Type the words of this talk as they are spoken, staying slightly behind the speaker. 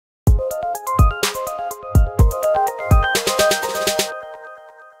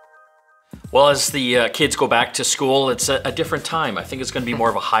Well, as the kids go back to school, it's a different time. I think it's going to be more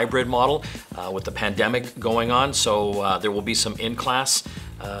of a hybrid model with the pandemic going on. So there will be some in-class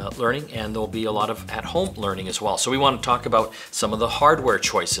learning, and there'll be a lot of at-home learning as well. So we want to talk about some of the hardware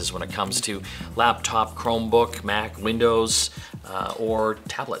choices when it comes to laptop, Chromebook, Mac, Windows, or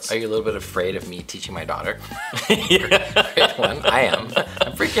tablets. Are you a little bit afraid of me teaching my daughter? Grade 1? I am.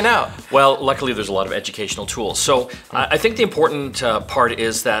 I'm freaking out. Well, luckily there's a lot of educational tools. So I think the important part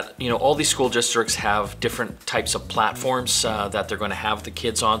is that, you know, all these school districts have different types of platforms that they're going to have the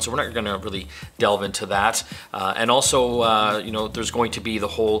kids on. So we're not going to really delve into that. And also, you know, there's going to be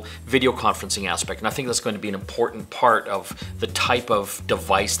the whole video conferencing aspect. And I think that's going to be an important part of the type of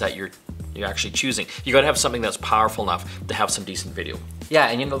device that you're actually choosing. You got to have something that's powerful enough to have some decent video. Yeah,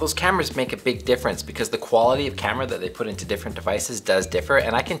 and you know, those cameras make a big difference because the quality of camera that they put into different devices does differ.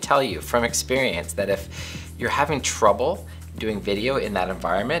 And I can tell you from experience that if you're having trouble doing video in that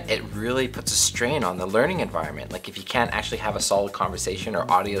environment, it really puts a strain on the learning environment. Like if you can't actually have a solid conversation, or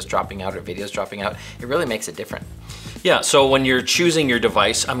audio's dropping out or video's dropping out, it really makes it different. Yeah, so when you're choosing your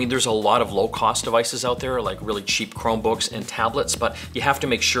device, I mean, there's a lot of low-cost devices out there, like really cheap Chromebooks and tablets, but you have to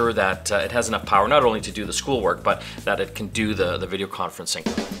make sure that it has enough power, not only to do the schoolwork, but that it can do the video conferencing.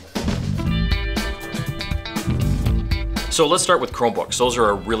 So let's start with Chromebooks. Those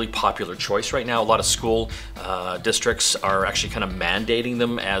are a really popular choice right now. A lot of school districts are actually kind of mandating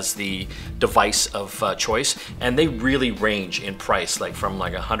them as the device of choice, and they really range in price, like from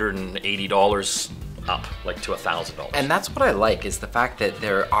like $180 up like to $1,000. And that's what I like, is the fact that they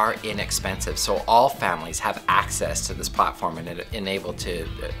are inexpensive. So all families have access to this platform, and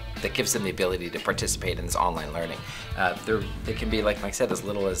that gives them the ability to participate in this online learning. They can be, like Mike said, as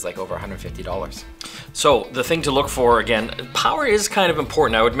little as like over $150. So the thing to look for, again, power is kind of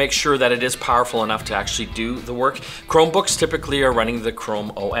important. I would make sure that it is powerful enough to actually do the work. Chromebooks typically are running the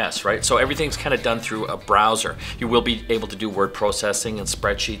Chrome OS, right? So everything's kind of done through a browser. You will be able to do word processing and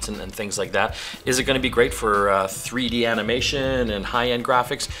spreadsheets and things like that. Is it going to be great for 3D animation and high-end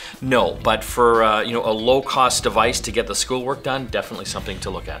graphics? No, but for you know, a low-cost device to get the schoolwork done, definitely something to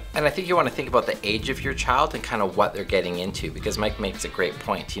look at. And I think you want to think about the age of your child and kind of what they're getting into, because Mike makes a great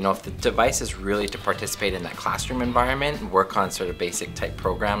point. You know, if the device is really to participate in that classroom environment and work on sort of basic type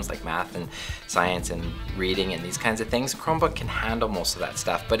programs like math and science and reading and these kinds of things, Chromebook can handle most of that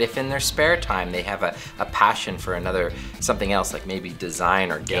stuff. But if in their spare time they have a passion for something else, like maybe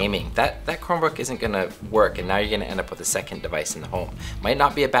design or gaming, that Chromebook isn't going to work, and now you're going to end up with a second device in the home. Might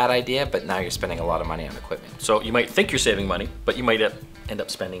not be a bad idea, but now you're spending a lot of money on equipment. So you might think you're saving money, but you might end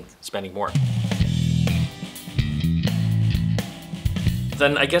up spending more.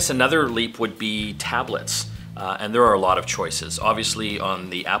 Then I guess another leap would be tablets. And there are a lot of choices. Obviously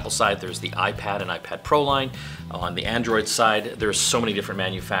on the Apple side, there's the iPad and iPad Pro line. On the Android side, there's so many different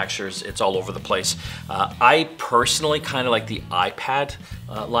manufacturers. It's all over the place. I personally kind of like the iPad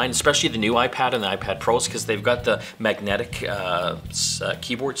line, especially the new iPad and the iPad Pros, because they've got the magnetic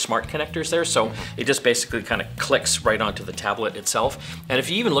keyboard smart connectors there. So it just basically kind of clicks right onto the tablet itself. And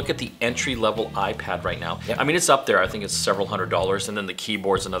if you even look at the entry-level iPad right now, I mean, it's up there. I think it's several $100s, and then the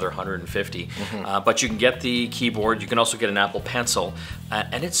keyboard's another $150. But you can get the keyboard. You can also get an Apple Pencil,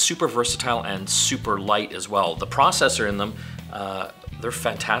 and it's super versatile and super light as well. The processor in them, they're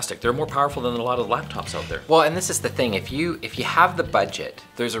fantastic. They're more powerful than a lot of laptops out there. Well, and this is the thing, if you have the budget,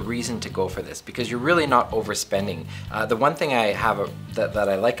 there's a reason to go for this, because you're really not overspending. The one thing I have that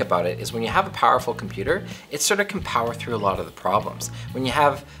I like about it is when you have a powerful computer, it sort of can power through a lot of the problems. When you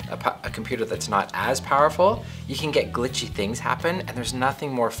have a computer that's not as powerful, you can get glitchy things happen, and there's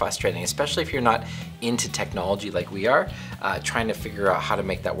nothing more frustrating, especially if you're not into technology like we are, trying to figure out how to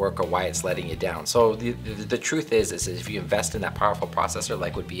make that work or why it's letting you down. So the truth is if you invest in that powerful processor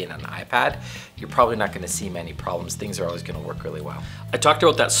like would be in an iPad, you're probably not going to see many problems. Things are always going to work really well. I talked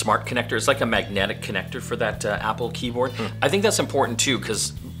about that smart connector. It's like a magnetic connector for that Apple keyboard. I think that's important too,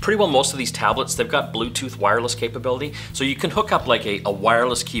 because pretty well most of these tablets, they've got Bluetooth wireless capability. So you can hook up like a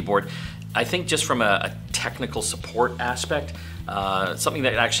wireless keyboard. I think just from a technical support aspect, something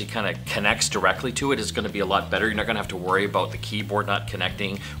that actually kind of connects directly to it is going to be a lot better. You're not going to have to worry about the keyboard not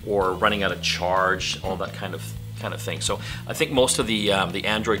connecting or running out of charge, all that kind of thing. So I think most of the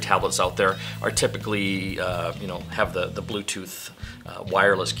Android tablets out there are typically, you know, have the Bluetooth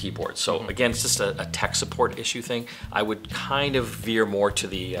wireless keyboard. So again, it's just a tech support issue thing. I would kind of veer more to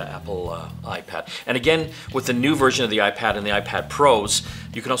the Apple iPad. And again, with the new version of the iPad and the iPad Pros,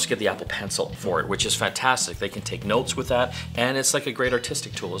 you can also get the Apple Pencil for it, which is fantastic. They can take notes with that, and it's like a great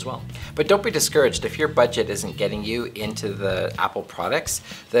artistic tool as well. But don't be discouraged if your budget isn't getting you into the Apple products.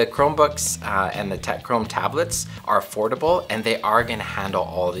 The Chromebooks and the Chrome tablets are affordable, and they are going to handle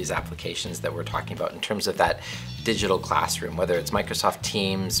all of these applications that we're talking about in terms of that digital classroom, whether it's Microsoft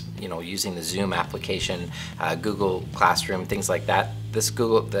Teams, using the Zoom application, Google Classroom, things like that.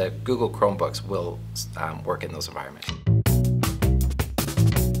 The Google Chromebooks will work in those environments.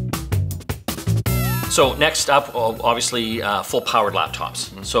 So next up, obviously, full-powered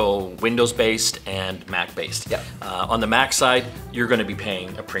laptops. So Windows-based and Mac-based. Yeah. On the Mac side, you're going to be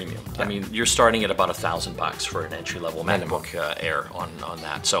paying a premium. Yeah. I mean, you're starting at about $1,000 for an entry-level MacBook Air on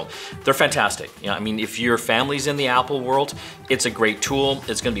that. So they're fantastic. I mean, if your family's in the Apple world, it's a great tool.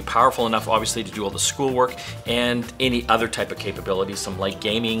 It's going to be powerful enough, obviously, to do all the schoolwork and any other type of capabilities, some light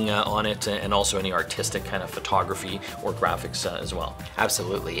gaming on it, and also any artistic kind of photography or graphics as well.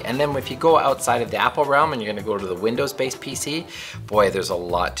 Absolutely. And then if you go outside of the Apple realm and you're going to go to the Windows-based PC, boy, there's a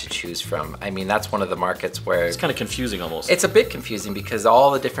lot to choose from. I mean, that's one of the markets where it's kind of confusing almost. It's a bit confusing because all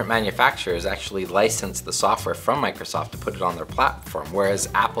the different manufacturers actually license the software from Microsoft to put it on their platform, whereas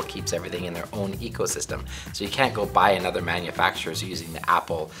Apple keeps everything in their own ecosystem. So you can't go buy another manufacturer's using the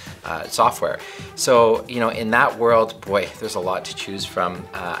Apple software. So, in that world, boy, there's a lot to choose from.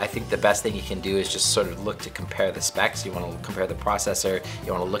 I think the best thing you can do is just sort of look to compare the specs. You want to compare the processor.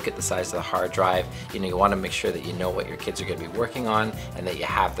 You want to look at the size of the hard drive. You want to make sure that you know what your kids are going to be working on and that you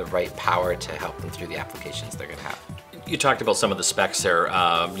have the right power to help them through the applications they're going to have. You talked about some of the specs there.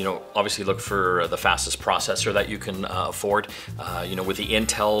 Obviously look for the fastest processor that you can afford. With the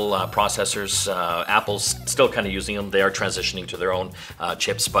Intel processors, Apple's still kind of using them. They are transitioning to their own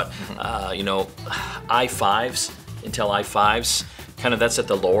chips, but i5s, Intel i5s, kind of that's at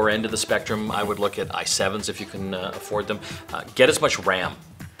the lower end of the spectrum. I would look at i7s if you can afford them. Get as much RAM.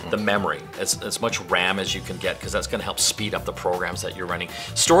 The memory, as much RAM as you can get, because that's going to help speed up the programs that you're running.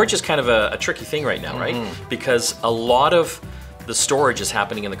 Storage is kind of a tricky thing right now, right? Because a lot of the storage is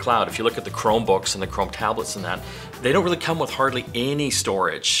happening in the cloud. If you look at the Chromebooks and the Chrome tablets and that, they don't really come with hardly any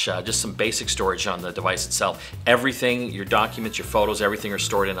storage, just some basic storage on the device itself. Everything, your documents, your photos, everything are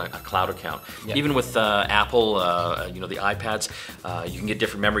stored in a cloud account. Yep. Even with Apple, the iPads, you can get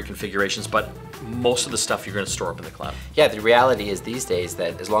different memory configurations, but most of the stuff you're going to store up in the cloud. Yeah, the reality is these days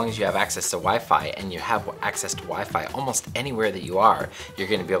that as long as you have access to Wi-Fi, and you have access to Wi-Fi almost anywhere that you are, you're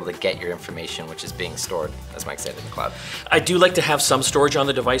going to be able to get your information, which is being stored, as Mike said, in the cloud. I do like to have some storage on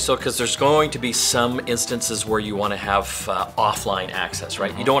the device though, because there's going to be some instances where you want to have offline access,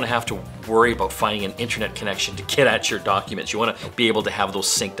 right? You don't want to have to worry about finding an internet connection to get at your documents. You want to be able to have those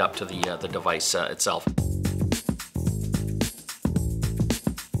synced up to the device itself.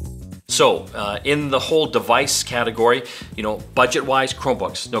 So in the whole device category, budget-wise,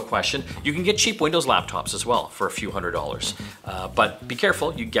 Chromebooks, no question. You can get cheap Windows laptops as well for a few $100s. But be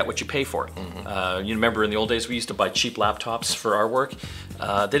careful, you get what you pay for. You remember in the old days we used to buy cheap laptops for our work.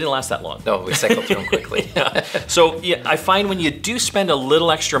 They didn't last that long. No, we cycled through them quickly. Yeah. So yeah, I find when you do spend a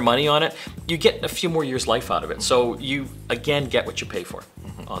little extra money on it, you get a few more years life out of it. So you, again, get what you pay for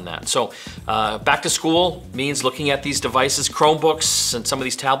on that. So back to school means looking at these devices, Chromebooks and some of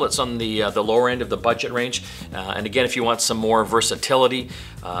these tablets on the lower end of the budget range. And again, if you want some more versatility,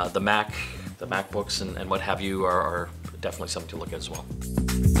 the MacBooks and what have you are definitely something to look at as well.